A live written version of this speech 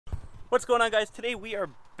What's going on, guys? Today we are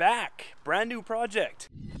back. Brand new project.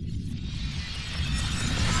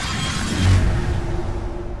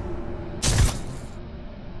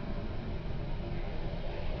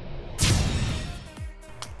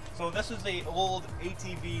 So this is a old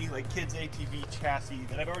ATV, like kids ATV chassis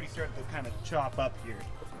that I've already started to kind of chop up here.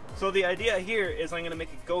 So the idea here is I'm going to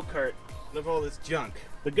make a go-kart of all this junk.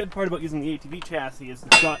 The good part about using the ATV chassis is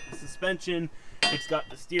it's got the suspension, it's got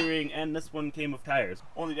the steering, and this one came with tires.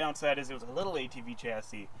 Only downside is it was a little ATV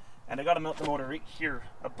chassis, and I got to mount the motor right here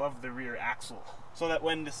above the rear axle, so that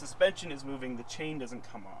when the suspension is moving, the chain doesn't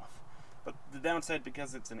come off. But the downside,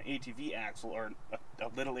 because it's an ATV axle, or a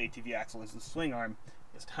little ATV axle, is the swing arm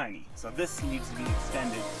is tiny. So this needs to be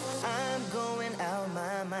extended. I'm going out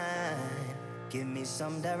my mind. Give me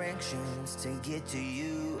some directions to get to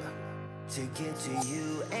you. To get to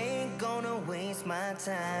you, ain't gonna waste my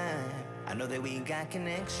time. I know that we got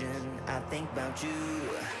connection. I think about you.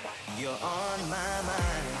 You're on my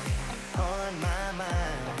mind. On my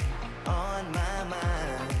mind. On my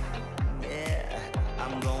mind. Yeah,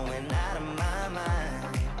 I'm going out of my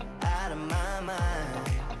mind. Out of my mind.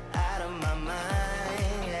 Out of my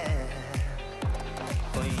mind. Yeah.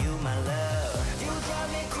 For you, my love. You drive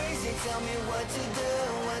me crazy. Tell me what to do.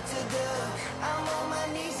 What to do. I'm on my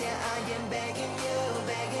knees. Yeah, I am begging you.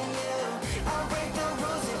 Begging you. I'll break the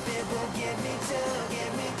rules if it will get me to.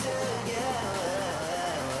 Get me to. Yeah.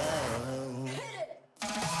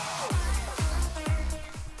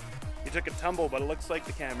 You took a tumble, but it looks like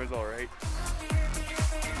the camera's all right.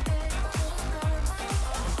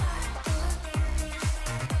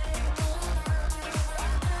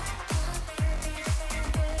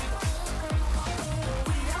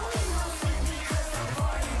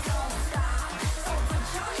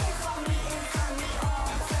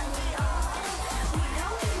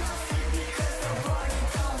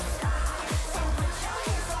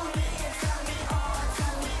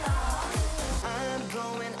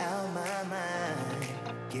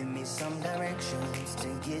 Some directions to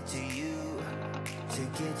get to you. To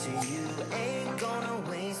get to you, ain't gonna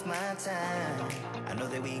waste my time. I know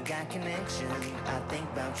that we got connection. I think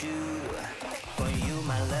about you. For you,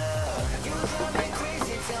 my love. You drive me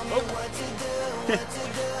crazy. Tell me what to do. What to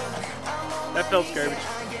do. That felt garbage. I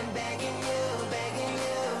am begging you. Begging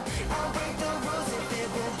you. I'll break the rules if it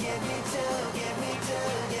will get me to. Get me to.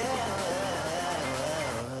 Yeah.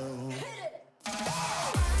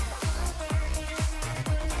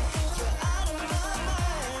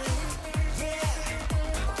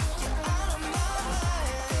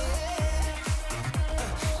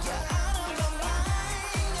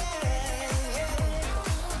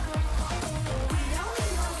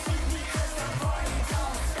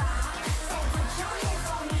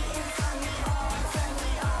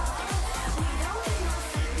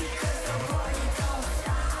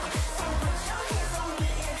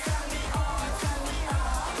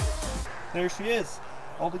 There she is,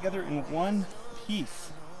 all together in one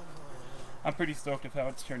piece. I'm pretty stoked with how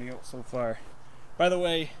it's turning out so far. By the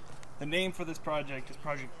way, the name for this project is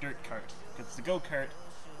Project Dirt.Kart. It's the go-kart,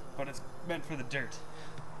 but it's meant for the dirt.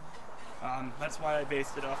 That's why I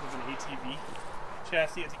based it off of an ATV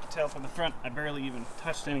chassis. As you can tell from the front, I barely even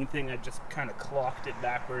touched anything. I just kind of clocked it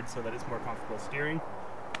backwards so that it's more comfortable steering.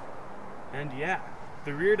 And yeah,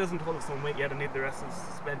 the rear doesn't hold its own weight yet. I need the rest of the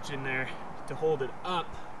suspension there to hold it up.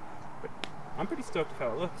 But I'm pretty stoked with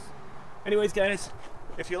how it looks. Anyways, guys,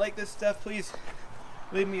 if you like this stuff, please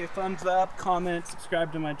leave me a thumbs up, comment,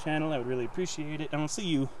 subscribe to my channel. I would really appreciate it. And I'll see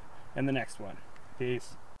you in the next one.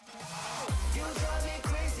 Peace. You drive me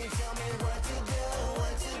crazy, tell me what to